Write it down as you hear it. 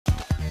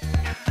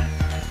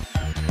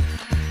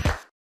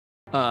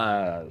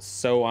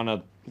So on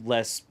a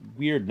less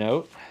weird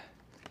note,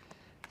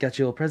 got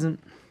you a little present.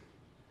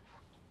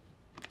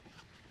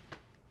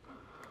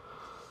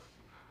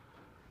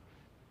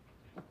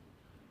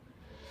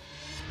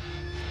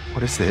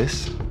 What is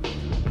this?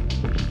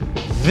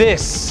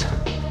 This,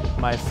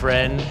 my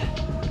friend,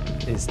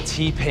 is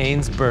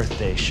T-Pain's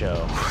birthday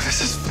show.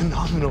 This is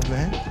phenomenal,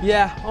 man.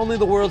 Yeah, only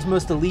the world's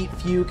most elite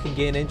few can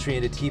gain entry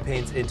into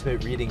T-Pain's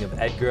intimate reading of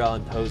Edgar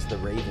Allan Poe's The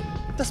Raven.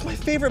 That's my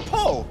favorite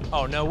Poe.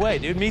 Oh, no way,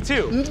 dude. Me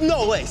too.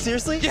 No way,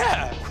 seriously?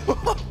 Yeah.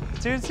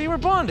 Dude, see, we're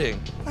bonding.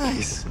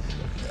 Nice.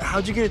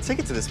 How'd you get a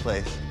ticket to this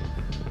place?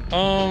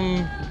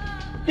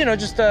 You know,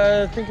 just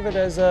think of it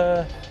as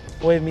a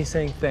way of me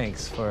saying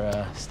thanks for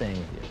staying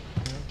with you.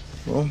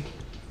 Well,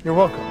 you're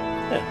welcome.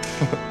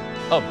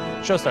 Yeah.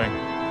 Oh, show starting.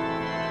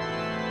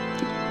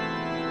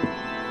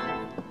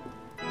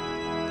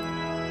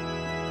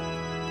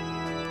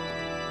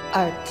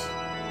 Art.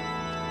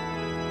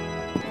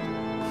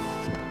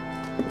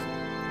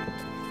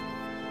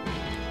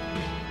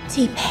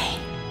 T-Pain.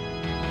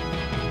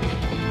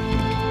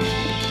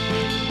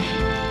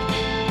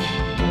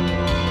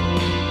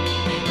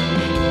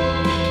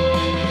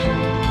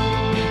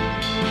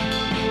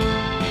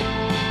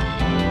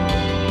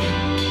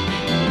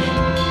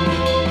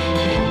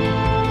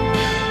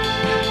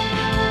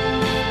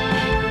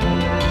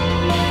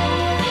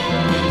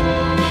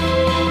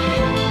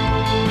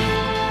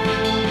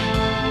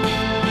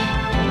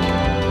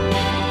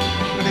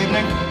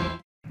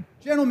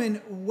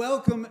 Gentlemen,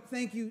 welcome.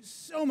 Thank you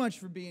so much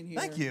for being here.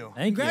 Thank you.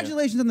 Thank you.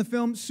 Congratulations on the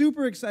film.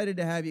 Super excited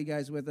to have you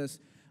guys with us.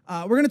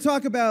 We're going to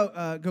talk about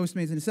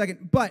Ghostmates in a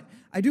second, but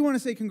I do want to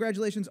say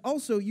congratulations.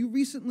 Also, you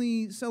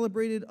recently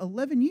celebrated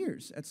 11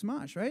 years at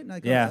Smosh, right?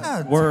 Like,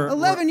 Yeah, we're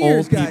 11 we're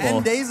years, old guys.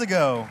 people. 10 days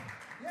ago.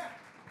 Yeah.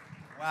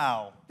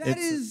 Wow. That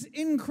is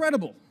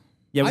incredible.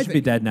 Yeah, we I should be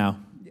think. dead now.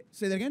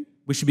 Say that again?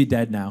 We should be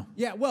dead now.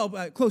 Yeah, well,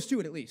 close to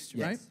it at least,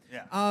 right?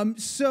 Yeah.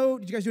 So,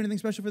 did you guys do anything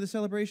special for the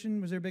celebration?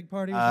 Was there a big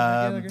party? Or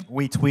something like that?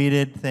 We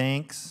tweeted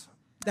thanks.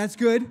 That's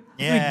good.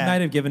 Yeah. We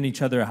might have given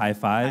each other a high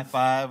five. High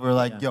five. We're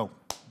like, yo,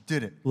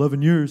 did it.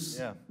 11 years.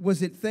 Yeah.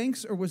 Was it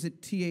thanks or was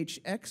it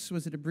THX?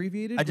 Was it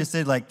abbreviated? I just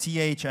did like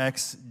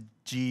THXGUIS.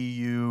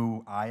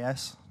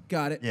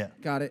 Got it. Yeah.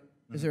 Got it.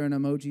 Is there an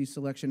emoji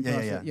selection Yeah,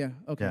 process? yeah.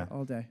 Okay. Yeah.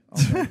 All day.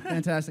 All day.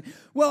 Fantastic.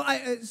 Well,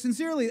 I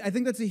sincerely, I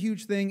think that's a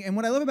huge thing. And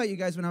what I love about you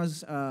guys, when I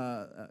was,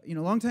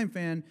 longtime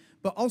fan,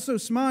 but also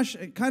Smosh,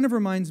 it kind of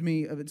reminds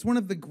me of. It's one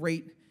of the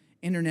great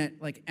internet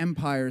like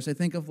empires. I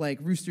think of like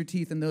Rooster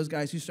Teeth and those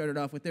guys who started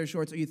off with their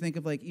shorts. Or you think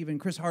of like even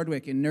Chris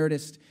Hardwick and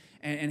Nerdist,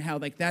 and how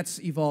like that's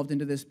evolved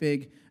into this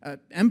big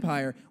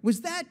empire. Was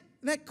that?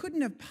 That couldn't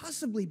have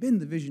possibly been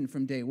the vision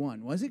from day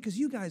one, was it? Because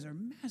you guys are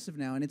massive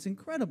now, and it's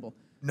incredible.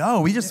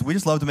 No, we just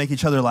love to make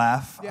each other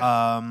laugh.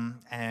 Yeah.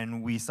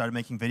 And we started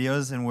making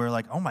videos, and we're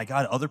like, oh my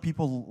god, other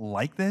people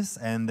like this,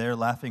 and they're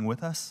laughing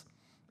with us,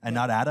 and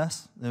not at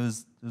us. It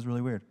was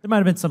really weird. There might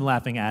have been some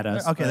laughing at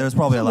us. Okay, but there was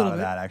probably a lot little of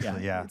bit. that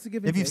actually. Yeah. It's a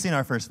give and If you've take. seen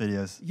our first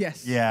videos.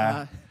 Yes.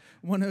 Yeah.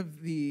 One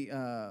of the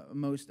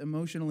most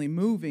emotionally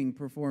moving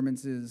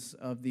performances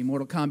of the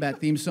Mortal Kombat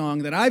theme song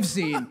that I've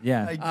seen.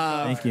 Yeah, Like,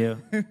 thank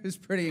you. It was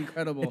pretty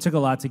incredible. It took a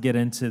lot to get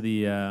into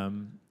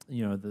the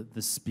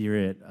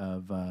spirit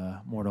of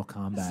Mortal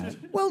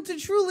Kombat. Well, to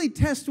truly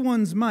test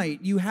one's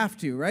might, you have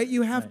to, right?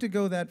 You have to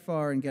go that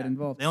far and get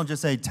involved. They don't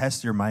just say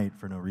test your might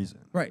for no reason.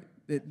 Right.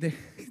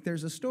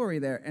 There's a story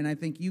there, and I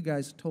think you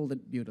guys told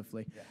it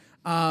beautifully.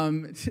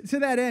 To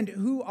that end,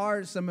 who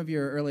are some of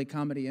your early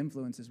comedy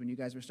influences when you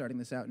guys were starting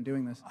this out and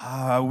doing this?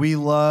 We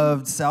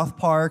loved South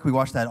Park. We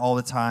watched that all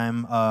the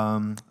time.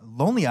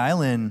 Lonely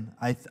Island,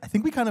 I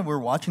think we kind of were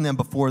watching them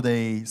before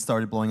they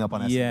started blowing up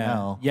on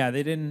SNL. Yeah,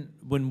 they didn't.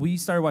 When we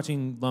started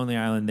watching Lonely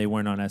Island, they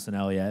weren't on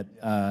SNL yet.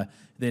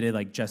 They did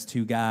like Just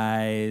Two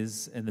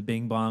Guys and the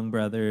Bing Bong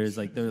Brothers.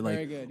 Like they're like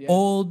Very good, yeah.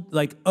 old,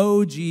 like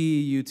OG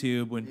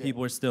YouTube when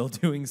people were still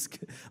doing.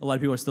 A lot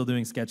of people were still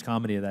doing sketch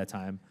comedy at that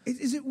time.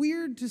 Is it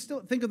weird to still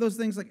think of those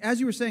things? Like,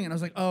 as you were saying it, I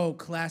was like, oh,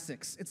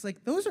 classics. It's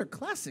like, those are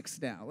classics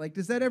now. Like,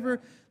 does that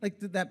ever, like,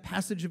 that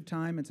passage of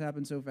time, it's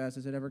happened so fast,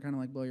 does it ever kind of,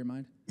 like, blow your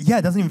mind? Yeah,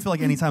 it doesn't even feel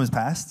like any time has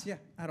passed. Yeah,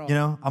 at all. You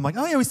know, I'm like,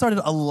 oh yeah, we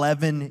started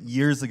 11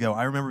 years ago.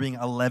 I remember being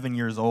 11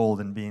 years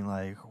old and being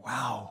like,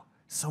 wow,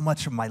 so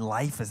much of my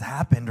life has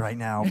happened right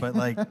now. But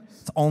like,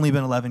 it's only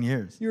been 11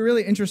 years. You're a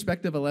really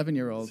introspective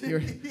 11-year-old.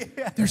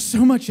 There's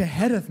so much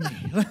ahead of me.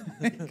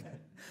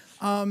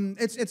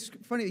 It's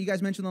funny that you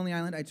guys mentioned Lonely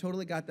Island. I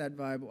totally got that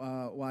vibe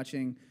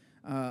watching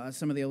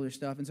some of the older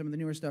stuff and some of the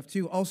newer stuff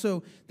too.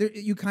 Also,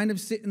 you kind of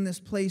sit in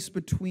this place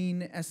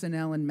between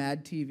SNL and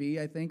Mad TV,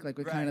 I think, like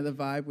with kind of the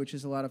vibe, which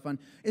is a lot of fun.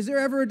 Is there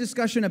ever a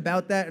discussion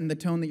about that and the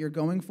tone that you're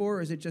going for,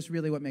 or is it just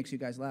really what makes you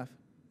guys laugh?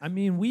 I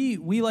mean,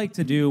 we like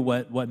to do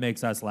what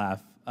makes us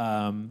laugh.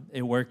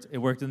 It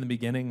worked in the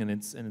beginning, and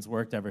it's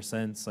worked ever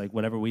since. Like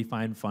whatever we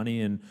find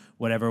funny and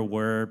whatever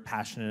we're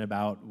passionate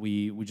about,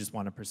 we just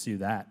want to pursue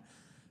that.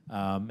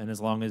 And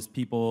as long as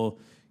people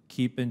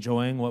keep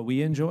enjoying what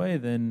we enjoy,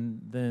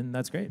 then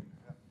that's great.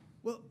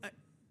 Well,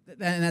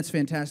 And that's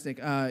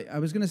fantastic. I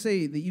was going to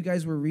say that you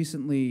guys were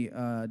recently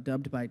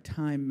dubbed by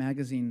Time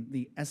Magazine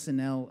the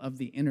SNL of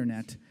the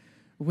internet,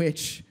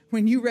 which,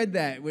 when you read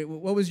that,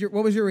 what was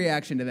your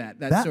reaction to that?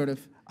 That sort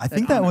of. I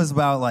think that was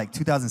about like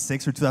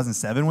 2006 or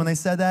 2007 when they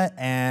said that,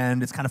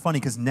 and it's kind of funny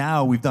because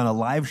now we've done a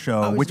live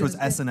show, which was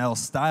SNL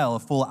style, a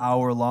full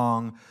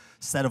hour-long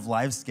set of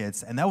live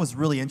skits, and that was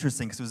really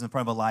interesting because it was in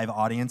front of a live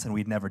audience, and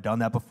we'd never done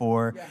that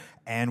before,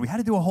 and we had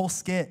to do a whole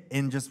skit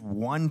in just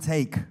one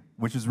take,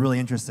 which was really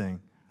interesting.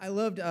 I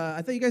loved.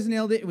 I thought you guys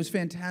nailed it. It was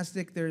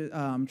fantastic.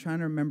 I'm trying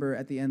to remember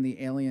at the end the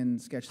alien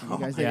sketch that you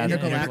guys did.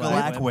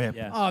 Intergalactic Whip.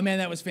 Yeah. Oh man,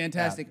 that was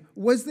fantastic. Yeah.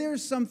 Was there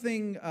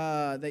something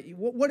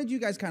what did you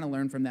guys kind of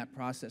learn from that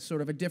process?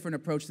 Sort of a different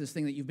approach to this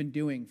thing that you've been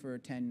doing for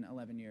 10,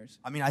 11 years.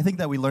 I mean, I think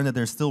that we learned that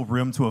there's still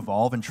room to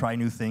evolve and try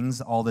new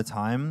things all the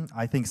time.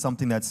 I think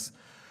something that's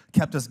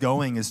kept us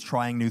going is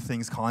trying new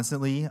things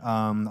constantly.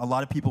 A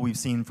lot of people we've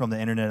seen from the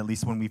internet, at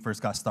least when we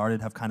first got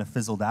started, have kind of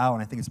fizzled out,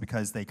 and I think it's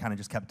because they kind of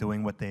just kept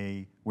doing what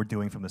they were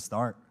doing from the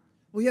start.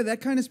 Well, yeah, that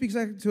kind of speaks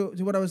back to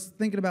what I was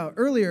thinking about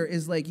earlier,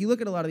 is like you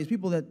look at a lot of these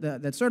people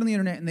that start on the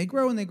internet and they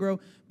grow,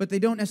 but they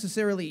don't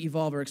necessarily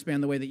evolve or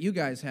expand the way that you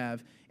guys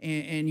have,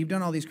 and you've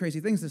done all these crazy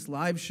things, this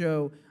live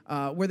show.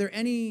 Were there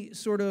any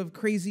sort of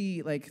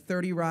crazy, like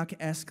 30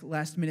 Rock-esque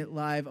last-minute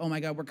live, oh my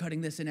God, we're cutting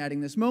this and adding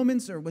this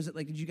moments, or was it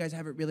like, did you guys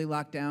have it really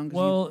locked down?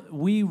 Well,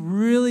 we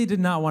really did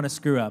not want to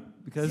screw up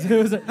because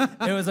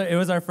it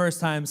was our first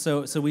time,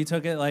 so we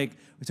took it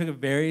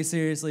very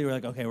seriously. We're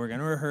like, okay, we're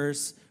gonna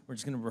rehearse. We're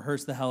just gonna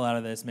rehearse the hell out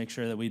of this, make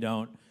sure that we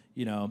don't,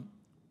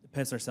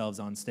 piss ourselves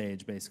on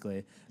stage,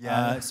 basically.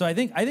 Yeah. So I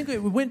think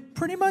it went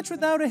pretty much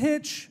without a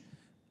hitch,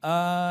 and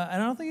I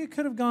don't think it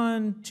could have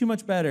gone too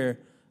much better.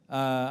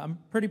 I'm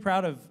pretty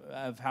proud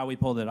of how we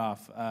pulled it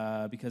off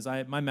because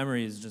my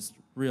memory is just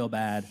real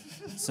bad.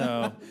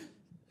 So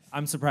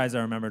I'm surprised I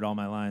remembered all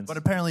my lines. But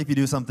apparently if you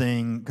do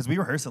something, because we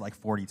rehearsed it like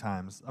 40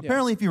 times.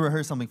 Apparently if you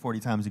rehearse something 40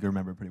 times, you can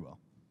remember it pretty well.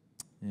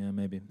 Yeah,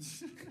 maybe.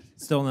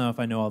 Still know if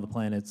I know all the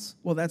planets.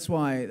 Well, that's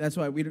why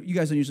you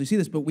guys don't usually see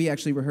this, but we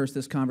actually rehearsed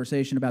this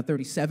conversation about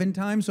 37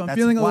 times, so I'm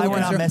feeling a little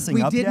concerned. We're not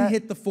messing up We didn't yet?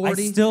 hit the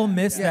 40. I still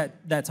miss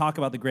that talk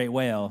about the great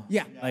whale.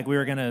 Yeah. Like we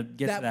were going to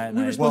get to that.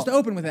 We were supposed to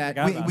open with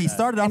that. We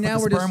started off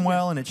with the sperm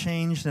whale, and it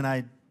changed, and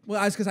I... Well,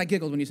 that's because I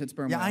giggled when you said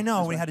sperm whale. Yeah, I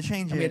know. We had to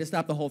change it. We had to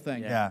stop the whole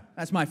thing. Yeah.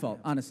 That's my fault,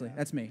 honestly.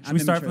 That's me. Should we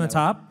start from the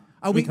top?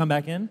 We come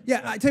back in?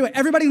 Yeah, I tell you what,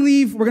 everybody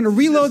leave. We're going to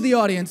reload the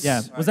audience.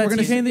 Yeah. Was that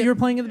T-Pain that you were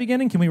playing at the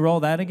beginning? Can we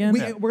roll that again?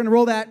 We're going to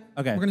roll that.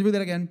 Okay. We're going to do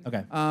that again.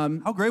 Okay.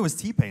 How great was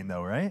T-Pain,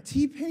 though, right?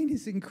 T-Pain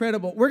is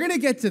incredible. We're going to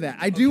get to that.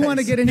 I do want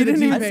to get into the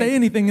T-Pain. He T-Pain. didn't even say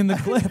anything in the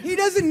clip. He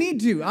doesn't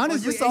need to,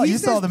 honestly. You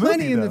saw the movie,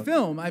 plenty in the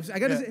film. I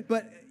got to say,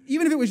 but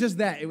even if it was just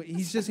that,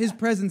 his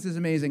presence is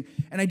amazing,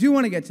 and I do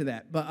want to get to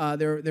that. But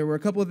there were a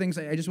couple of things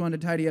I just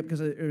wanted to tidy up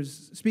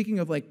because speaking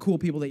of like cool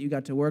people that you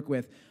got to work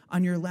with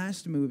on your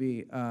last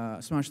movie,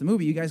 Smosh the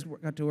movie, you guys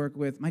got to work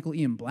with Michael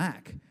Ian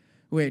Black,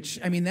 which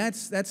I mean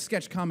that's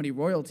sketch comedy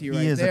royalty right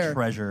there. He is a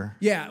treasure.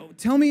 Yeah,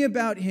 tell me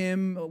about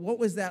him. What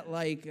was that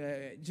like?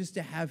 Just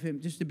to have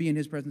him, just to be in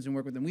his presence and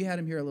work with him. We had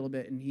him here a little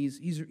bit, and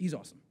he's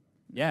awesome.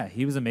 Yeah,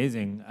 he was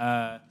amazing.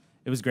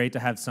 It was great to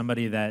have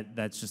somebody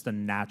that's just a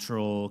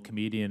natural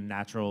comedian,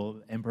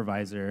 natural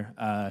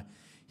improviser.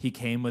 He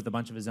came with a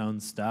bunch of his own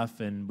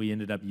stuff, and we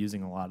ended up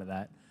using a lot of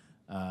that.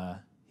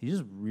 He's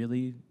just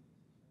really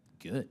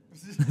good.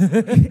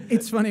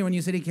 It's funny when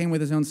you said he came with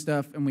his own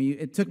stuff, and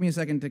it took me a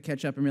second to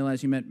catch up and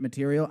realize you meant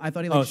material. I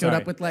thought he showed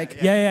up with like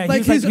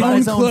his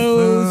own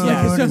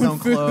clothes, his own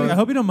food. I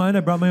hope you don't mind. I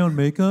brought my own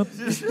makeup.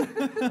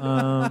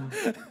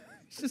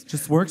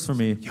 Just works for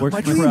me. Works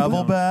My for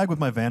travel bag with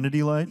my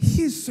vanity light.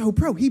 He's so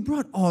pro. He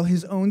brought all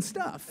his own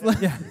stuff.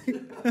 Yeah.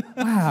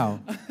 Wow.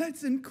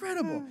 That's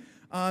incredible.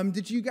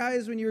 Did you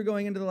guys, when you were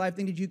going into the live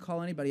thing, did you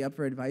call anybody up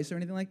for advice or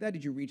anything like that?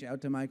 Did you reach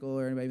out to Michael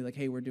or anybody be like,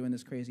 hey, we're doing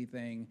this crazy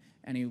thing?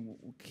 Any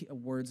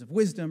words of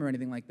wisdom or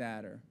anything like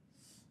that? Or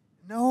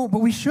No,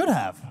 but we should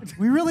have.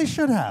 We really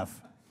should have.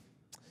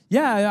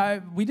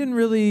 Yeah, we didn't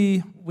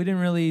really We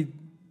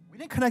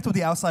didn't connect with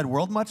the outside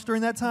world much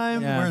during that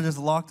time. Yeah. We were just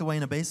locked away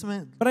in a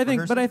basement. But I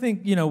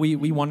think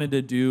we wanted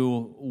to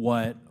do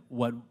what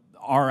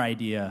our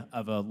idea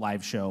of a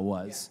live show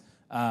was.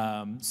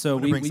 So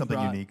we bring something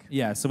brought, unique.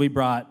 Yeah, so we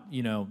brought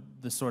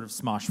the sort of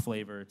Smosh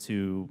flavor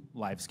to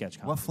live sketch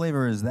comedy. What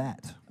flavor is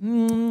that? A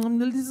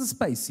little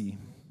spicy.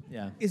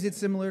 Yeah. is it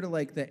similar to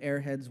like the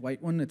Airheads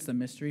white one? It's the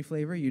mystery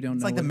flavor. You don't know.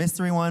 It's like the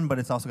mystery one, but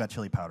it's also got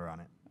chili powder on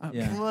it.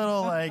 Yeah. A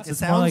little like it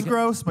It's more sounds like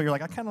gross, but you're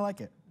like, I kind of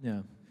like it.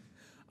 Yeah.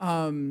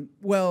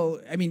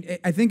 Well, I mean,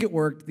 I think it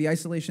worked. The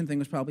isolation thing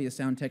was probably a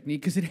sound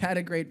technique because it had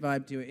a great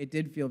vibe to it. It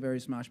did feel very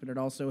Smosh, but it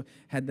also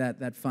had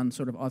that fun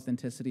sort of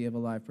authenticity of a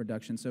live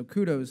production. So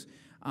kudos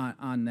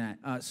on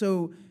that.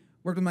 So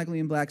worked with Michael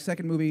Ian Black.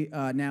 Second movie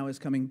now is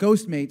coming.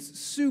 Ghostmates.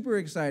 Super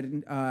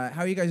excited. How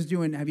are you guys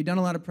doing? Have you done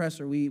a lot of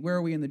press? Where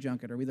are we in the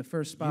junket? Are we the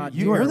first spot?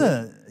 You're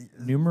the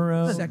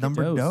numero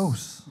Number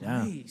dos.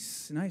 Yeah.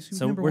 Nice. Who's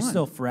So number we're one?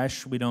 still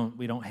fresh. We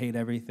don't hate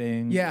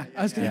everything. Yeah,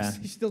 I was gonna Yeah. say,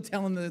 you're still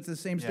telling the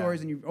same Yeah.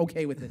 stories and you're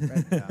okay with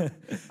it,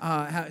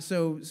 right?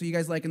 So you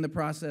guys liking the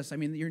process? I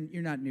mean,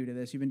 you're not new to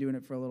this. You've been doing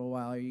it for a little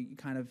while. Are you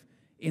kind of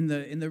in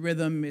the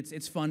rhythm?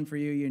 It's fun for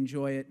you. You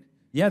enjoy it.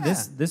 Yeah,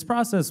 this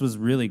process was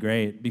really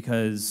great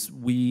because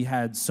we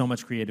had so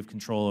much creative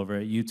control over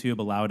it. YouTube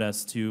allowed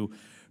us to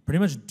pretty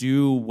much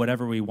do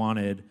whatever we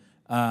wanted.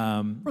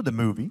 For the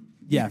movie.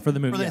 Yeah, for the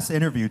movie. For this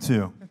interview,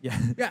 too. Yeah.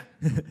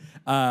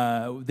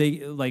 Yeah.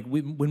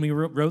 When we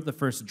wrote the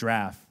first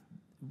draft,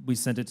 we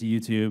sent it to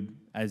YouTube,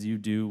 as you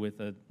do with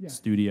a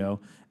studio,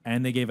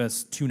 and they gave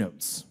us 2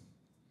 notes.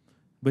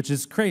 Which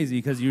is crazy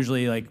because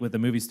usually, like with the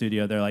movie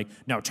studio, they're like,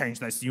 "No, change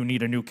this. You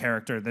need a new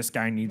character. This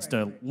guy needs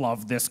to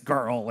love this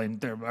girl." And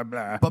blah,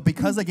 blah. But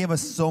because they gave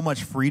us so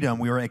much freedom,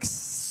 we're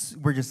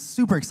just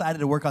super excited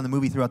to work on the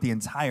movie throughout the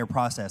entire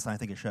process, and I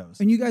think it shows.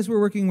 And you guys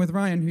were working with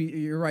Ryan,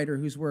 your writer,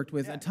 who's worked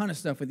with a ton of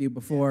stuff with you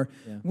before.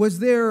 Yeah. Was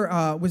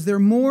there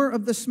more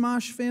of the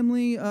Smosh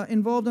family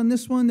involved on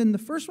this one than the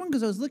first one?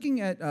 Because I was looking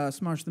at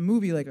Smosh the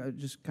movie,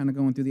 just kind of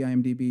going through the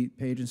IMDb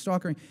page and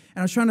stalking, and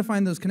I was trying to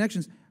find those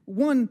connections.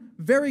 One,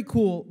 very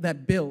cool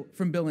that Bill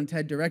from Bill and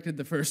Ted directed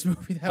the first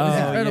movie. That was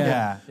incredible.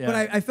 Yeah. But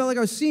I felt like I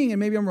was seeing, and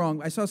maybe I'm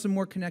wrong, I saw some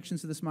more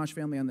connections to the Smosh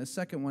family on the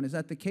second one. Is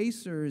that the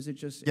case, or is it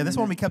just... Yeah, this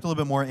one we kept a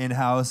little bit more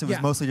in-house. It was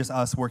Yeah. mostly just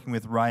us working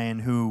with Ryan,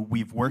 who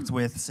we've worked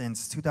with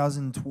since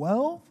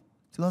 2012?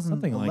 2011?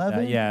 Something like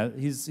that. Yeah,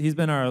 he's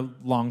been our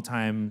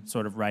longtime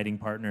sort of writing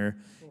partner.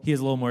 He has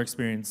a little more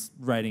experience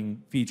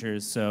writing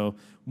features. So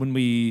when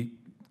we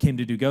came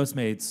to do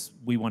Ghostmates,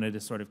 we wanted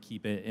to sort of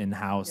keep it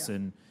in-house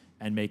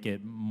and make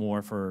it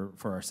more for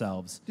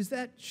ourselves. Does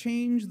that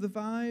change the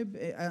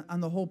vibe on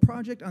the whole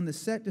project, on the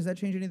set? Does that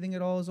change anything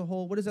at all as a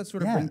whole? What does that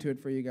sort of bring to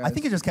it for you guys? I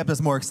think it just kept us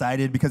more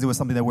excited because it was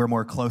something that we're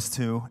more close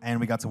to,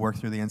 and we got to work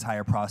through the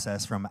entire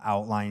process from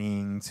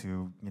outlining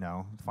to,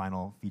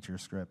 final feature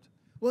script.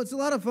 Well, it's a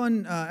lot of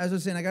fun. As I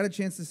was saying, I got a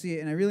chance to see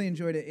it, and I really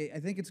enjoyed it. I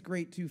think it's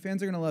great, too.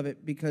 Fans are going to love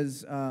it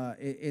because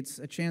it's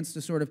a chance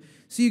to sort of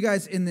see you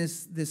guys in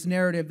this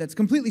narrative that's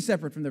completely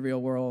separate from the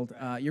real world.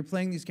 You're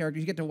playing these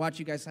characters. You get to watch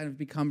you guys kind of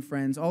become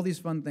friends. All these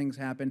fun things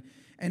happen.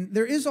 And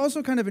there is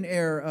also kind of an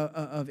air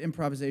of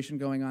improvisation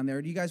going on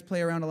there. Do you guys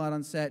play around a lot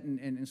on set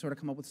and sort of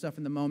come up with stuff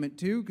in the moment,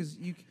 too? Because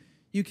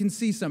you can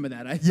see some of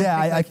that.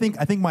 I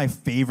think my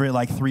favorite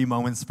 3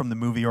 moments from the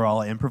movie are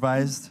all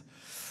improvised.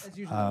 That's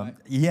usually why.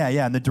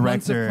 Yeah, and the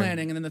Months director... of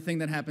planning, and then the thing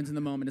that happens in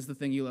the moment is the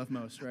thing you love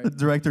most, right? The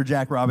director,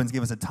 Jack Robbins,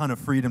 gave us a ton of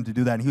freedom to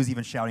do that, and he was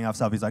even shouting off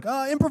stuff. He's like,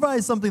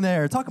 improvise something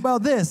there, talk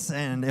about this,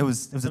 and it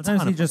was a ton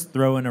Sometimes of he just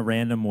throw in a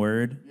random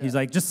word. Yeah. He's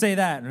like, just say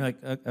that, and we're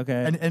like,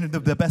 okay. And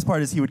the best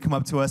part is he would come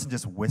up to us and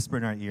just whisper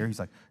in our ear. He's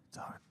like,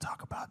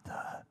 talk about the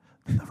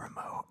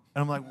remote.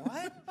 And I'm like,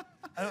 what?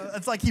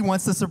 It's like he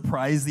wants to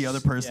surprise the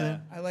other person.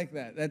 Yeah. I like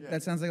that.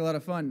 That sounds like a lot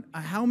of fun.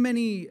 How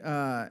many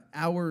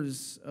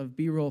hours of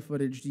B-roll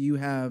footage do you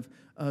have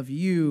of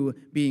you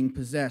being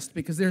possessed?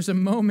 Because there's a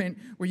moment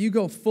where you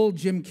go full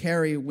Jim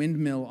Carrey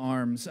windmill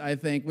arms, I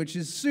think, which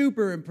is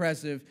super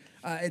impressive.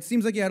 It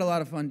seems like you had a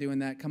lot of fun doing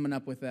that, coming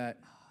up with that.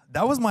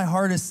 That was my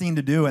hardest scene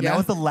to do, and Yeah? that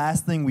was the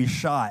last thing we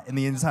shot in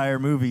the entire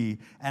movie.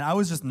 And I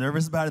was just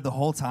nervous about it the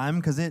whole time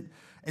because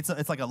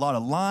it's like a lot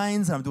of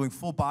lines, and I'm doing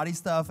full body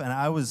stuff, and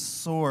I was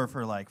sore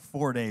for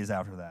 4 days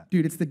after that.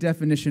 Dude, it's the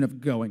definition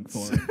of going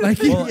for it.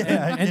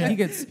 He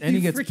gets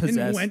freaking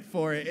possessed. went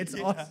for it. It's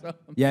awesome.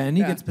 Yeah, and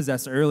he gets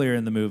possessed earlier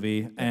in the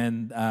movie,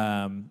 and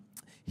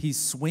he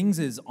swings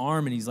his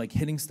arm and he's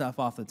hitting stuff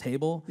off the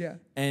table. Yeah.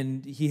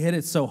 And he hit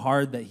it so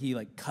hard that he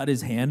cut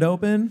his hand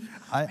open.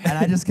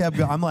 I just kept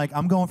going.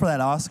 I'm going for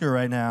that Oscar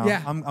right now.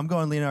 Yeah. I'm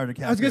going Leonardo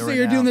DiCaprio. I was going to say, right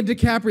you're now. doing the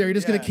DiCaprio. You're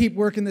just going to keep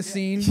working the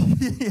scene.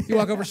 You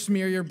walk over,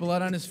 smear your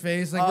blood on his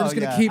face. We're just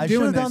going to keep I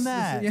doing should've this. done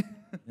that.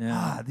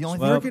 Yeah. The only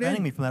Well, thing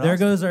preventing me from that There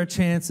Oscar. goes our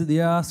chance at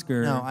the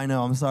Oscar. No, I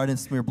know. I'm sorry I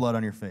didn't smear blood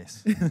on your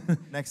face.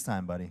 Next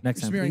time, buddy.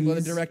 Next You're time, smearing please, blood,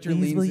 the director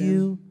please, leans will in.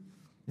 you?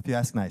 If you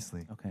ask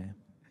nicely. Okay.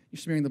 You're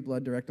smearing the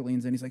blood, director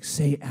leans in. He's like,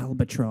 say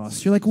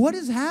albatross. You're like, what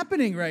is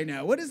happening right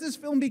now? What does this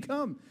film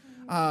become?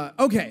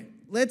 Okay,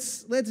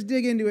 let's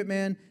dig into it,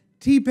 man.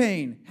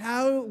 T-Pain,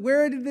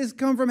 where did this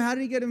come from? How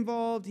did he get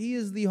involved? He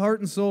is the heart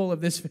and soul of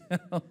this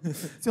film.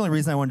 It's the only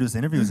reason I want to do this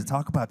interview is to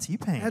talk about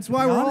T-Pain. That's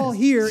why we're all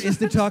here, is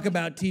to talk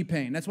about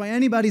T-Pain. That's why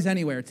anybody's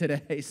anywhere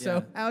today. So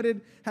Yeah. how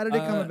did it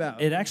come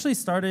about? It actually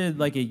started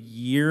a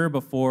year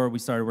before we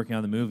started working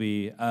on the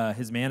movie.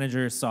 His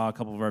manager saw a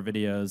couple of our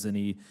videos, and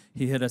he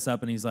hit us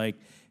up, and he's like,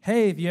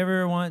 hey, if you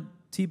ever want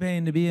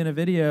T-Pain to be in a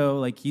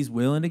video, he's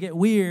willing to get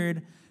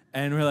weird.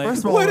 And we're like,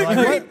 First of all, What a we're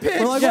great like, pitch!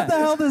 We're like, what the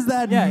hell does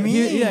that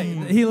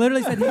mean? he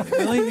literally said he's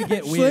willing to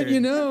get Just weird. let you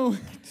know.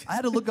 I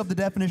had to look up the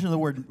definition of the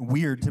word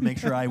weird to make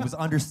sure I was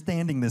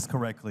understanding this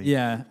correctly.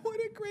 Yeah. What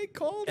a great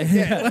call to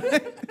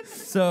get.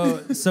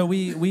 So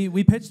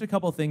we pitched a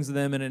couple things to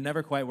them, and it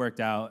never quite worked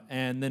out.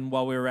 And then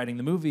while we were writing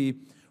the movie,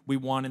 we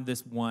wanted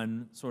this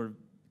one sort of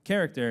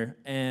character,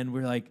 and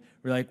we're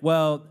like,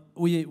 well,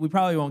 we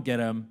probably won't get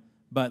him,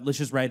 but let's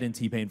just write in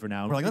T-Pain for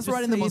now. We're like, let's Just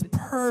write in the say most it-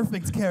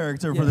 perfect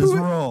character for this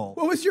role.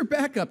 What was your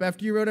backup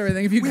after you wrote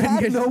everything? If you We couldn't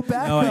had get no No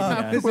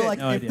backup. idea. We're like,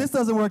 No if idea. this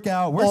doesn't work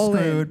out, we're all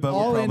screwed. in, But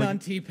all we'll in probably on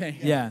T-Pain.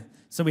 Yeah.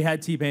 So we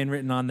had T-Pain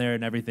written on there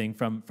and everything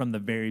from the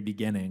very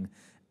beginning.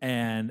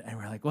 And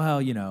we're like, well,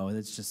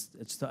 it's just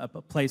a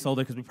placeholder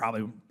because we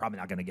probably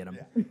not gonna get him.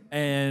 Yeah.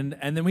 And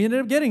then we ended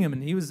up getting him,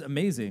 and he was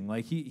amazing.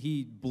 Like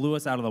he blew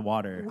us out of the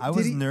water. I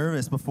was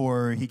nervous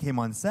before he came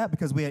on set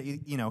because we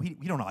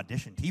don't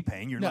audition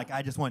T-Pain. You're No. like,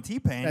 I just want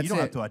T-Pain. That's You don't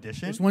it. have to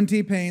audition. There's one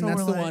T-Pain, So that's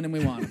we're the like- one, and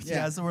we want him.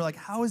 Yeah, so we're like,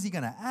 how is he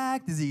gonna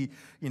act? Is he,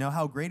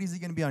 how great is he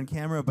gonna be on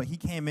camera? But he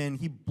came in,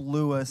 he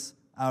blew us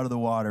out of the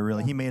water.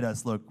 Really, he made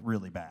us look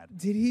really bad.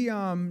 Did he?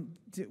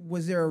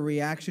 Was there a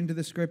reaction to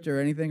the script or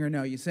anything, or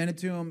no? You sent it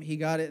to him, he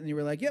got it, and you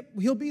were like, "Yep,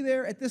 he'll be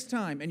there at this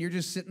time," and you're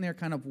just sitting there,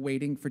 kind of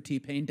waiting for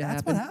T-Pain to That's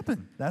happen. what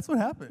happened. That's what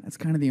happened. That's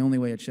kind of the only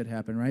way it should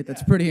happen, right?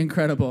 That's pretty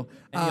incredible.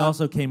 And he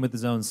also came with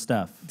his own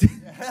stuff.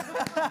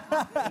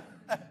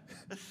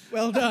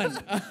 Well done.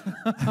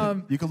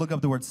 You can look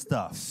up the word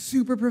stuff.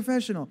 Super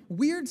professional.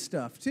 Weird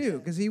stuff too,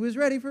 because he was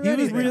ready for He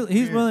was anything.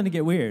 he's willing to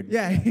get weird.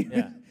 Yeah.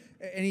 Yeah.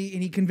 and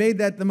he conveyed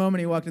that the moment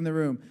he walked in the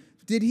room.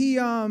 Did he?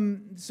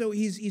 So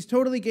he's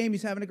totally game.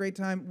 He's having a great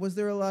time. Was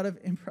there a lot of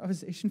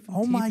improvisation from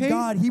Oh my T-Pain?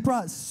 God, he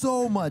brought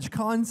so much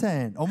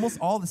content. Almost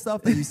all the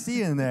stuff that you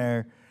see in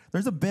there.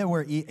 There's a bit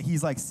where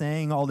he's like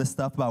saying all this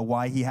stuff about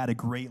why he had a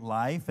great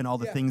life and all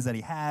the things that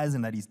he has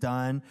and that he's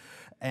done.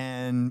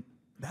 And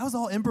that was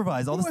all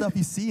improvised, all the stuff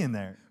you see in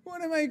there.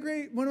 One of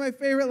my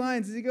favorite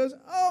lines is he goes,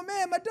 "Oh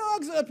man, my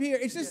dog's up here."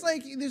 It's just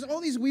like there's all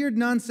these weird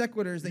non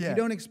sequiturs that you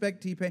don't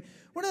expect T-Pain.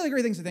 One of the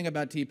great things to think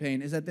about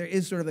T-Pain is that there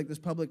is sort of like this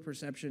public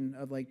perception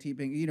of like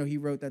T-Pain. He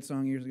wrote that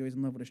song years ago. He's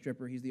in love with a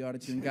stripper. He's the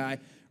autotune guy,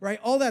 right?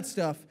 All that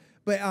stuff.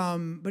 But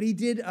he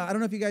did. I don't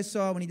know if you guys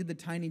saw when he did the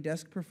Tiny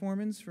Desk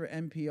performance for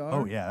NPR.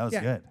 Oh yeah, that was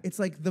good. It's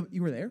like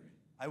you were there.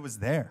 I was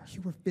there.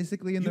 You were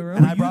physically in the room.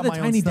 And I brought the my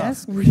own Tiny stuff.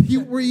 Desk?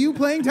 Were you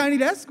playing Tiny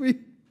Desk?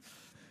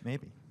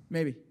 Maybe.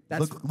 Maybe.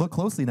 That's Look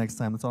closely next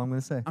time. That's all I'm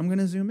going to say. I'm going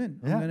to zoom in.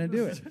 Yeah. I'm going to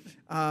do it.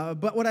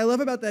 But what I love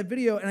about that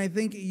video, and I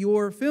think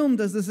your film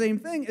does the same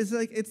thing, is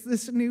like it's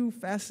this new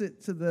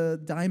facet to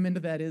the diamond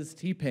that is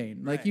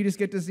T-Pain. Like you just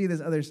get to see this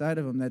other side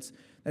of him. That's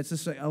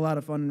just a lot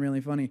of fun and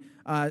really funny.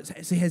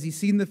 So has he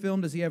seen the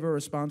film? Does he have a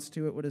response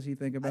to it? What does he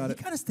think about He it?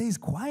 kind of stays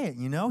quiet,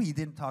 He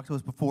didn't talk to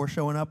us before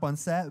showing up on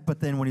set, but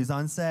then when he's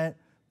on set,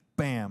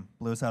 bam,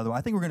 blew us out of the water.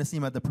 I think we're going to see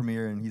him at the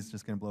premiere, and he's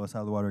just going to blow us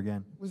out of the water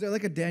again. Was there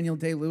like a Daniel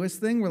Day-Lewis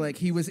thing where like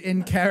he was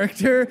in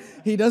character,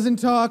 he doesn't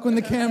talk when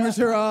the cameras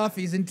are off,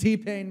 he's in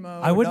T-Pain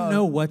mode? I wouldn't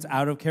know what's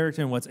out of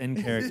character and what's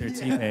in character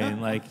T-Pain.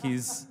 Like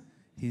he's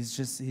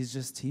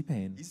just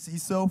T-Pain.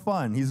 He's so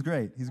fun. He's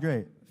great. He's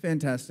great.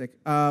 Fantastic.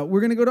 We're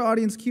going to go to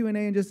audience Q&A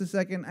in just a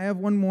second. I have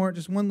one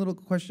little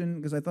question,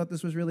 because I thought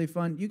this was really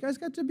fun. You guys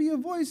got to be a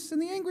voice in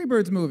the Angry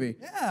Birds movie.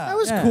 Yeah. That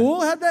was Yeah. cool.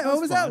 What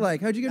was that fun.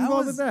 like? How'd you get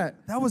involved with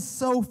that? That was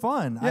so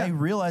fun. Yeah. I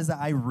realized that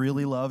I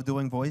really love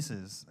doing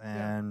voices,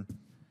 and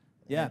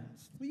Yeah.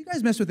 Well, you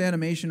guys messed with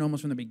animation almost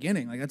from the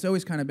beginning. Like that's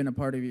always kind of been a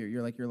part of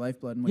your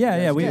lifeblood. And what you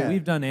Yeah, guys do.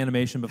 we've done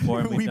animation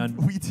before. And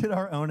we did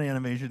our own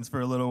animations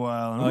for a little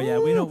while. And Oh yeah,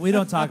 we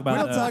don't talk about we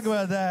don't those. talk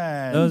about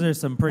that. Those are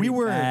some pretty we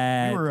were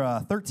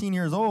bad, 13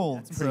 years old.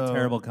 That's pretty so-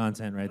 terrible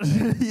content right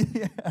there.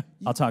 Yeah,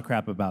 I'll talk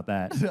crap about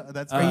that.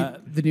 that's Are right.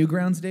 you, the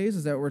Newgrounds days?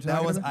 Is that what we're talking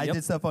That was about? I Yep.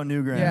 did stuff on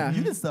Newgrounds. Yeah.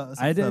 You did stuff.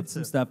 I did too.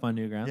 some stuff on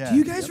Newgrounds. Yeah. Do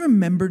you guys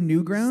remember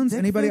Newgrounds? Stick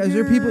Anybody? Is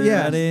there people? figures.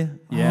 Yeah. Ready?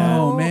 Yeah.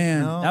 Oh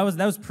man, No.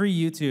 That was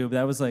pre-YouTube.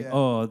 That was like,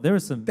 there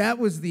was some. that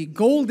was the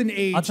golden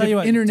age I'll tell you of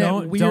what. internet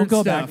Don't weird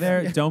go stuff. back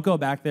there. Yeah. Don't go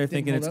back there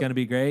thinking hold it's up. going to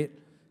be great.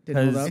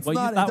 Didn't hold Because up. what It's you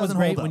not- it thought was doesn't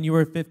great hold when up. you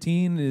were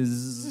 15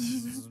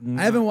 is.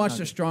 I haven't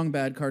watched a Strong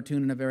Bad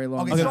cartoon in a very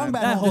long Okay, time. Strong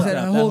Bad That holds Does holds that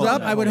up. hold That up?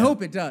 holds I would up.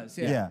 hope it does.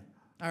 Yeah. Yeah.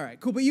 All right,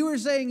 cool. But you were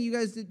saying you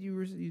guys did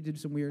you did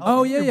some weird.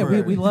 Oh yeah, yeah.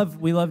 Angry We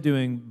love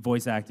doing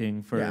voice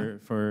acting Yeah.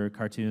 for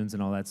cartoons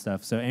and all that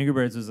stuff. So Angry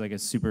Birds was like a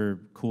super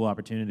cool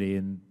opportunity,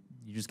 and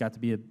you just got to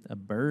be a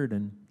bird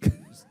and.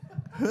 Just,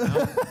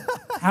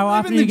 how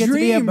often the do you get to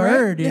be a dream, right?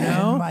 bird? You And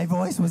know? my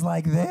voice was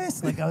like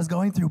this, like I was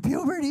going through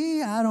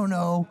puberty. I don't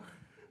know.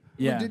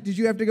 Yeah. Did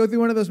you have to go through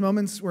one of those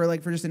moments where,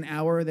 like, for just an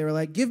hour, they were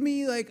like, "Give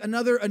me like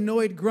another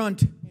annoyed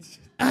grunt"?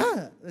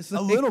 It's A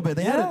like- little bit.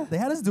 They Yeah.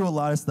 had us do a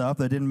lot of stuff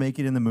that didn't make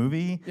it in the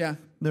movie. Yeah.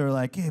 They were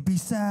like, hey, be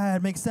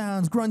sad, make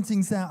sounds,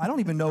 grunting sound. I don't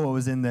even know what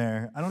was in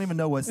there. I don't even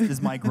know what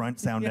is my grunt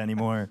sound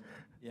anymore.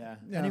 Yeah.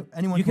 Yeah.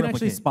 Anyone You can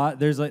actually replicate. spot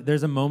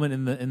there's a moment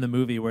in the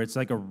movie where it's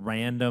like a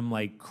random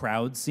like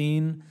crowd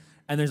scene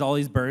and there's all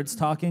these birds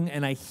talking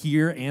and I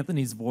hear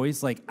Anthony's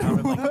voice like out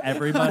of like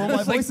everybody. Well, my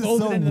It's, like, voice is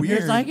folded so in the- weird.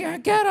 It's like, yeah,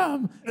 get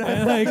him.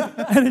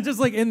 And it's just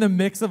like in the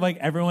mix of like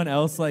everyone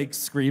else like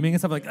screaming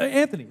and stuff like,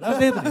 Anthony, that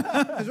was Anthony.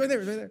 It's right there.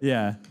 It's right there.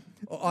 Yeah.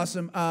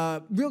 Awesome.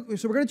 So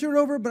we're gonna turn it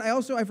over, but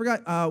I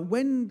forgot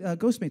when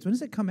Ghostmates. When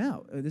does it come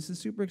out? This is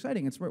super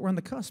exciting. We're on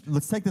the cusp.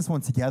 Let's take this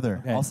one together.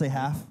 Okay. I'll say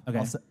half.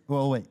 Okay.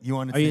 Well, wait. You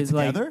want to Are say you it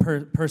together?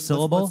 like per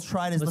syllable? let's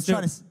try this.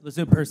 Let's Let's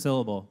do it per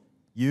syllable.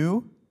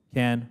 You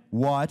Can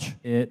watch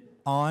it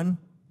on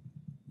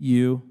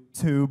you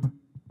tube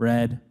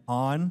read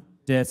on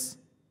dis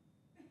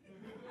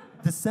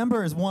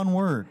December is one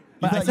word.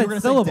 But I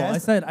said syllable.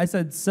 I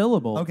said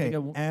syllable. Okay,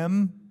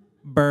 M.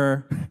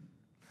 Burr.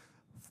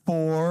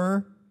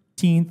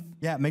 14th.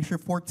 Yeah, make sure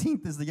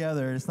 14th is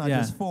together. It's not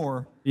just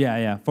 4.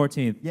 Yeah,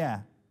 14th.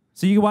 Yeah.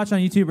 So you can watch on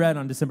YouTube Red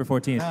on December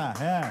 14th.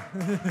 Yeah.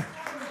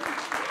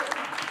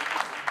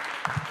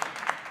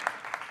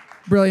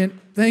 Brilliant.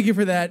 Thank you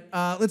for that.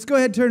 Let's go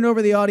ahead and turn it over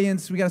to the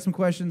audience. We got some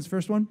questions.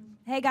 First one.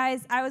 Hey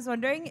guys, I was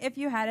wondering if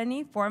you had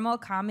any formal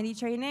comedy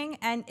training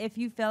and if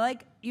you feel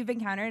like you've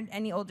encountered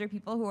any older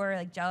people who are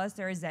like jealous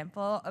or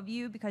resentful of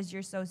you because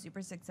you're so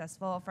super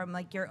successful from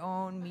like your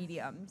own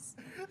mediums.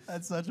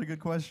 That's such a good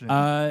question.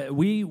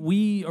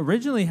 We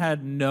originally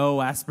had no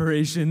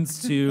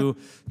aspirations to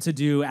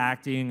do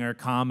acting or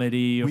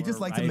comedy. We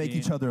just like to make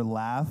each other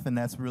laugh, and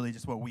that's really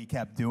just what we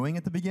kept doing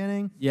at the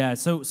beginning. Yeah,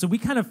 so we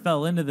kind of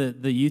fell into the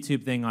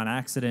YouTube thing on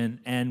accident,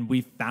 and we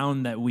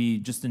found that we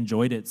just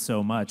enjoyed it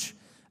so much.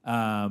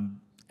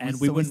 And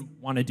we wouldn't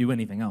want to do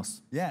anything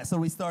else. Yeah, so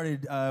we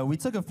started, we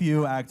took a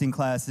few acting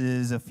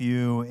classes, a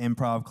few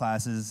improv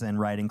classes and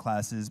writing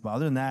classes, but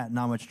other than that,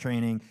 not much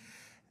training.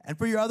 And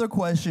for your other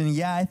question,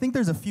 yeah, I think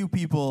there's a few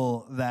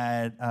people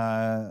that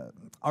are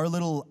a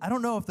little, I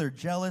don't know if they're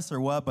jealous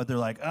or what, but they're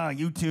like, oh,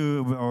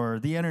 YouTube or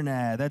the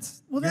internet,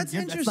 that's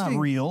interesting. That's not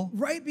real.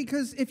 Right,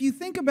 because if you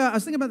think about, I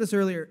was thinking about this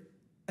earlier,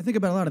 I think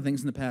about a lot of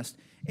things in the past.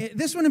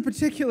 This one in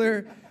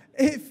particular,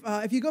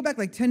 if you go back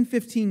like 10,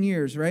 15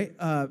 years, right,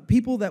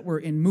 people that were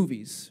in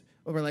movies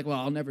were like, well,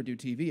 I'll never do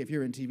TV. If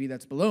you're in TV,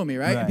 that's below me,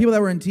 right? And people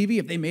that were in TV,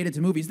 if they made it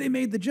to movies, they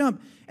made the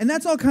jump. And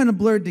that's all kind of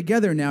blurred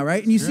together now,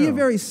 right? And you see a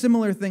very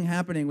similar thing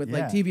happening with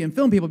like TV and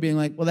film people being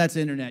like, well, that's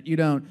internet.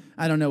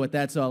 I don't know what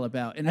that's all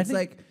about. And it's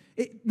like,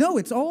 no,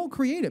 it's all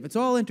creative. It's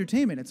all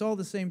entertainment. It's all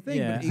the same thing.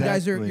 Yeah. But you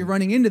guys you're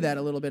running into that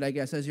a little bit, I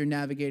guess, as you're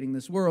navigating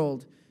this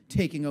world,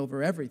 taking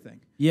over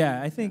everything.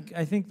 Yeah, I think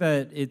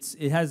that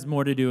it has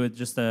more to do with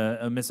just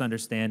a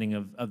misunderstanding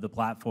of the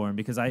platform,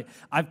 because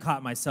I've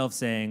caught myself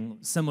saying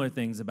similar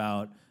things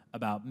about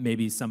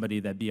maybe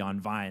somebody that be on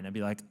Vine. I'd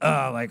be like,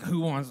 oh, like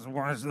who wants to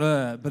watch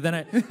that? But then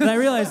I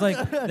realized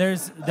like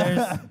there's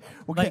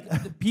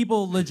like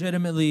people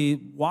legitimately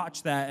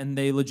watch that and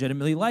they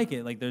legitimately like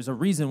it. Like there's a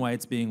reason why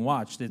it's being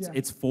watched.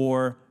 It's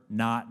for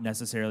not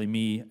necessarily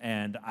me.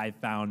 And I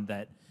found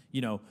that,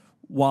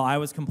 while I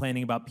was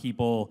complaining about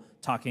people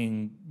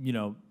talking,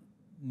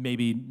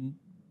 maybe,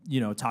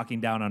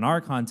 talking down on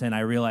our content, I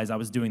realized I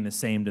was doing the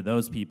same to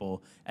those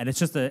people, and it's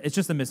just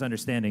a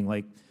misunderstanding.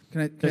 Like,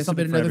 can I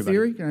submit another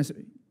theory? You're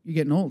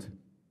getting old.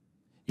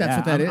 That's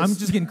what that is. I'm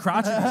just getting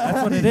crotchety.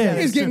 That's what it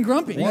is. He's getting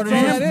grumpy. What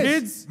That's all that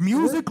is.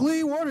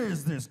 Musically, what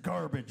is this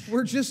garbage?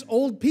 We're just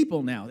old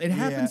people now. It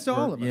happens to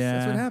all of us.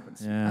 That's what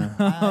happens.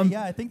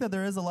 Yeah, I think that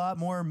there is a lot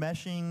more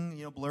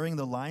meshing, blurring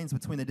the lines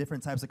between the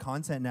different types of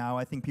content now.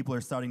 I think people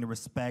are starting to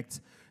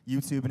respect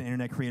YouTube and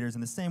internet creators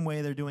in the same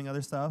way they're doing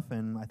other stuff,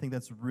 and I think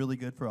that's really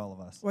good for all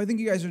of us. Well, I think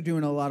you guys are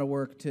doing a lot of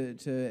work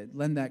to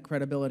lend that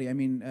credibility. I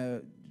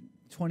mean,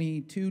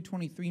 22,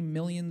 23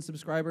 million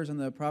subscribers on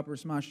the proper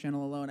Smosh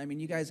channel alone. I mean,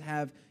 you guys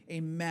have a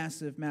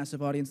massive,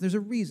 massive audience. There's a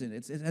reason.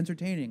 It's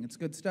entertaining. It's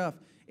good stuff.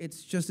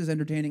 It's just as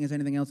entertaining as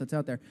anything else that's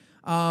out there.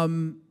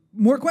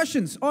 More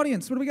questions.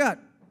 Audience, what do we got?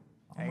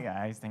 Hey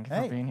guys, thank you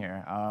for being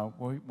here.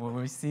 Will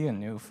we see a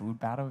new food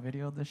battle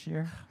video this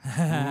year?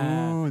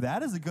 Ooh,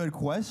 that is a good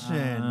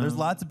question. There's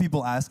lots of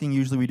people asking.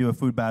 Usually we do a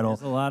food battle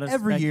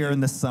every year in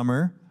the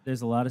summer.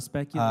 There's a lot of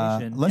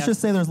speculation. Let's just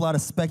say there's a lot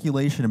of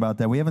speculation about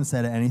that. We haven't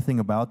said anything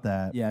about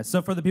that. Yeah,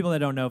 so for the people that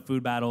don't know,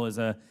 Food Battle is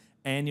a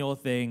annual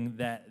thing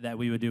that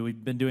we would do.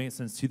 We've been doing it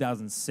since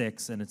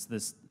 2006, and it's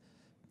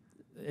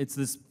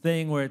this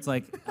thing where it's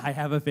like I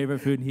have a favorite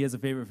food and he has a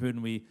favorite food,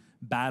 and we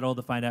battle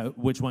to find out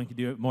which one can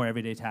do more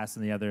everyday tasks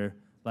than the other.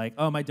 Like,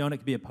 oh, my donut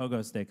could be a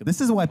pogo stick. This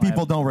is why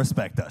people don't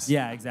respect us.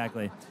 Yeah,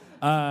 exactly.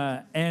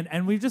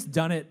 And we've just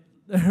done it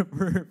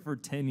for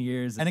 10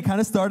 years. And it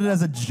kind of started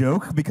as a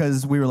joke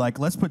because we were like,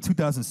 let's put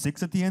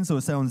 2006 at the end so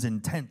it sounds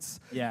intense.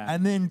 Yeah.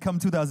 And then come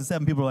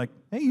 2007, people were like,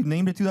 hey, you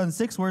named it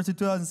 2006, where's it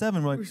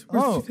 2007? We're like,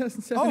 Where's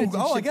 2007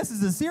 I guess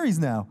it's a series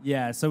now.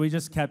 Yeah, so we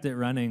just kept it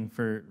running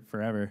for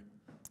forever.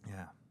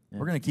 Yeah.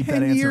 We're going to keep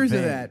 10 that answer years vague.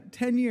 of that.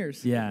 10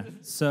 years. Yeah.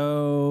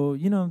 So,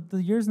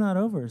 the year's not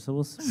over, so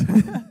we'll see.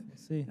 We'll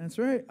see. That's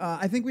right.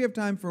 I think we have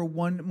time for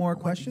one more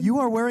question. You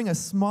are wearing a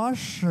Smosh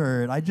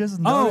shirt. I just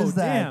noticed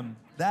that. Damn.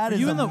 That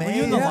is amazing. Were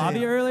you in the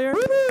lobby earlier?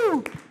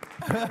 Woo!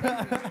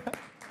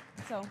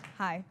 So,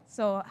 hi.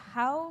 So,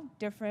 how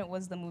different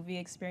was the movie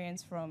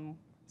experience from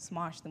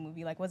Smosh, the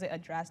movie? Like, was it a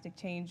drastic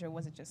change, or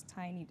was it just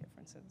tiny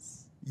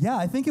differences? Yeah,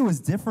 I think it was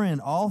different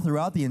all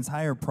throughout the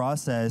entire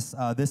process.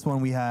 This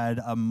one we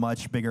had a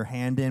much bigger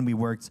hand in. We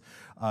worked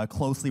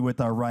closely with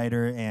our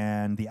writer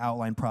and the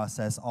outline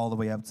process all the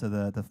way up to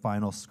the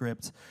final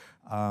script.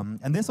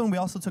 And this one we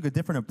also took a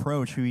different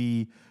approach.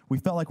 We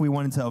felt like we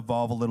wanted to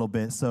evolve a little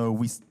bit, so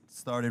we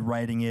started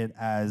writing it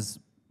as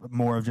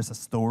more of just a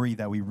story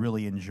that we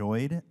really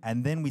enjoyed.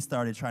 And then we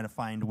started trying to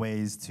find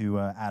ways to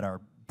add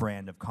our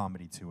brand of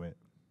comedy to it.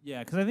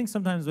 Yeah, because I think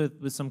sometimes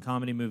with some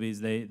comedy movies,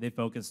 they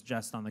focus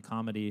just on the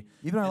comedy.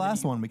 Even our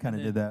last one, we kind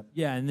of did that.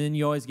 Yeah, and then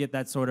you always get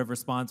that sort of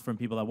response from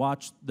people that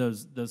watch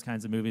those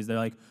kinds of movies. They're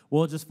like,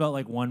 well, it just felt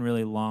like one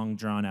really long,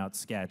 drawn-out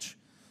sketch.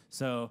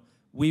 So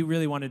we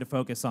really wanted to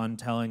focus on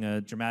telling a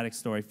dramatic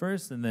story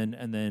first, and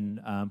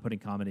then putting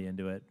comedy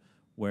into it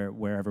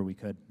wherever we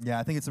could. Yeah,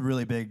 I think it's a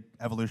really big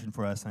evolution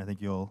for us, and I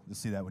think you'll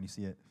see that when you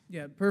see it.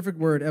 Yeah, perfect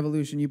word,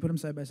 evolution. You put them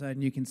side by side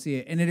and you can see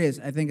it. And it is.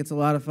 I think it's a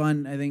lot of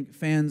fun. I think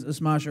fans of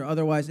Smosh or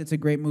otherwise, it's a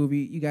great movie.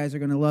 You guys are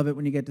going to love it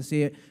when you get to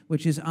see it,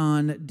 which is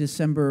on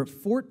December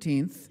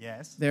 14th.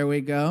 Yes. There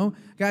we go.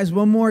 Guys,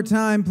 one more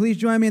time, please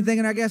join me in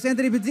thanking our guests,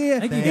 Anthony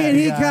Padilla, Thank you.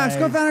 Ian Hecox,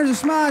 co-founders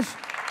of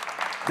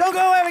Smosh. Don't go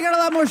away. We got a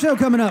lot more show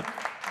coming up.